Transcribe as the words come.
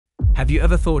Have you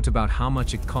ever thought about how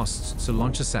much it costs to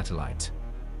launch a satellite?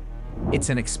 It's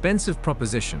an expensive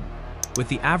proposition, with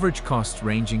the average cost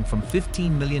ranging from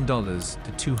 $15 million to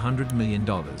 $200 million.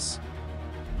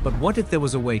 But what if there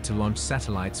was a way to launch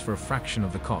satellites for a fraction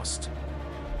of the cost?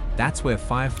 That's where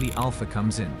Firefly Alpha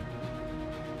comes in.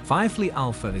 Firefly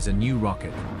Alpha is a new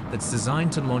rocket that's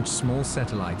designed to launch small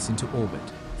satellites into orbit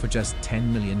for just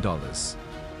 $10 million.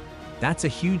 That's a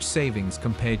huge savings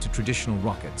compared to traditional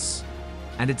rockets,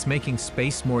 and it's making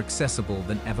space more accessible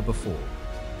than ever before.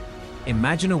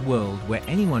 Imagine a world where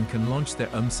anyone can launch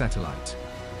their own satellite.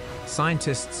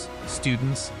 Scientists,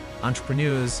 students,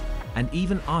 entrepreneurs, and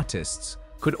even artists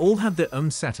could all have their own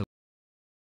satellite.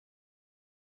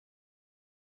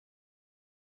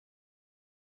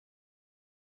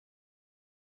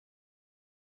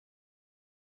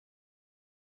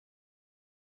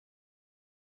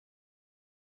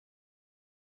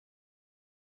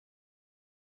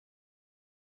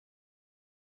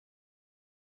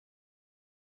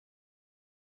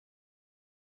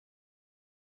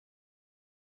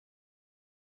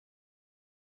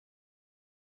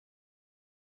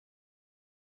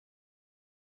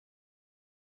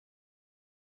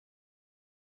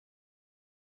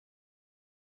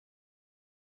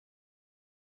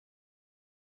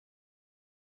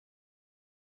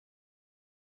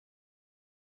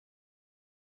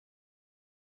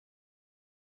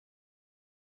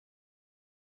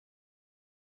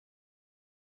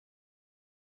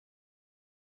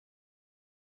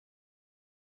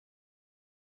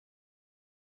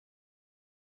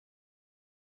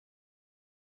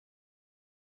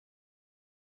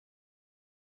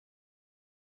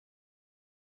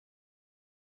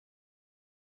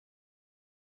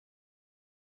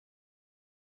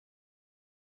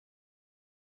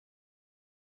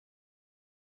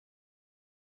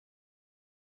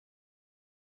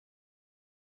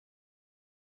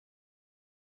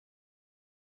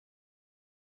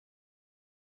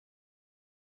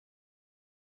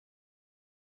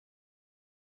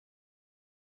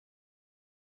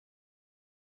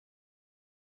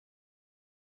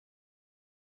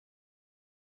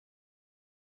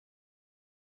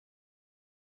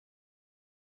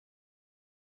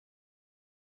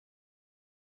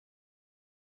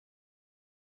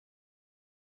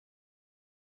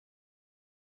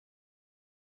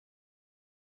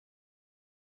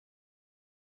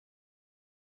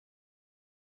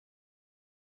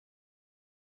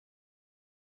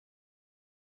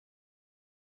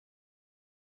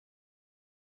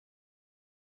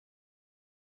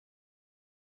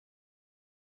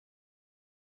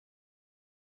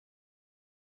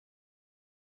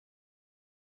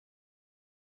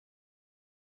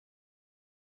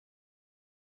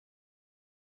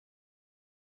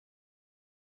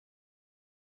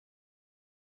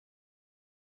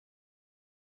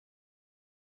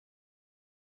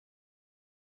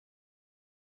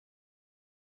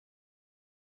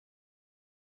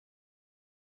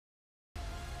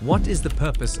 What is the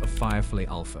purpose of Firefly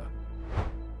Alpha?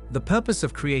 The purpose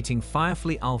of creating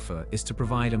Firefly Alpha is to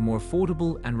provide a more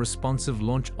affordable and responsive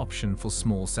launch option for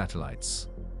small satellites.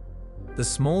 The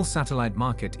small satellite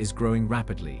market is growing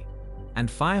rapidly, and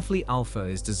Firefly Alpha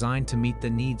is designed to meet the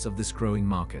needs of this growing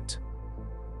market.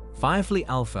 Firefly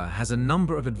Alpha has a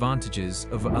number of advantages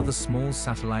over other small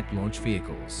satellite launch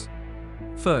vehicles.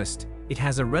 First, it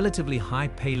has a relatively high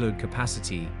payload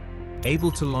capacity, able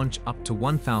to launch up to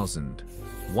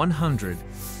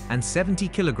 1,170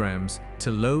 kilograms to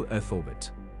low Earth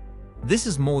orbit. This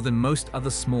is more than most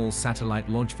other small satellite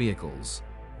launch vehicles,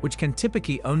 which can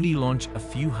typically only launch a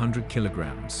few hundred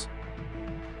kilograms.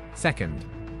 Second,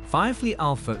 Firefly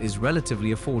Alpha is relatively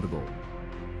affordable.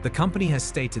 The company has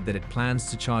stated that it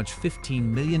plans to charge $15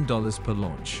 million per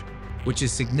launch, which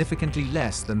is significantly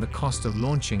less than the cost of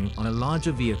launching on a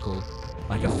larger vehicle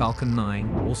like a Falcon 9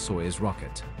 or Soyuz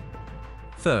rocket.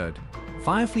 Third,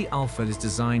 Firefly Alpha is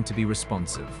designed to be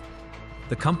responsive.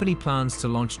 The company plans to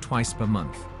launch twice per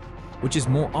month, which is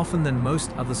more often than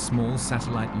most other small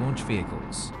satellite launch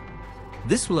vehicles.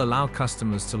 This will allow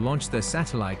customers to launch their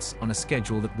satellites on a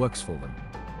schedule that works for them.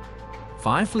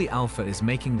 Firefly Alpha is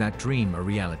making that dream a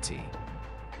reality.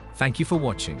 Thank you for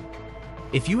watching.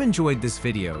 If you enjoyed this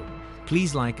video,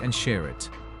 please like and share it,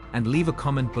 and leave a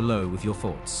comment below with your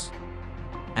thoughts.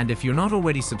 And if you're not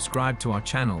already subscribed to our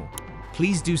channel,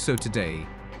 please do so today,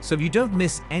 so you don't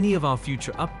miss any of our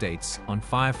future updates on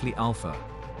Firefly Alpha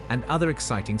and other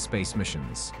exciting space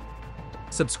missions.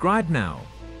 Subscribe now.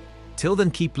 Till then,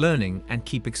 keep learning and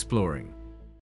keep exploring.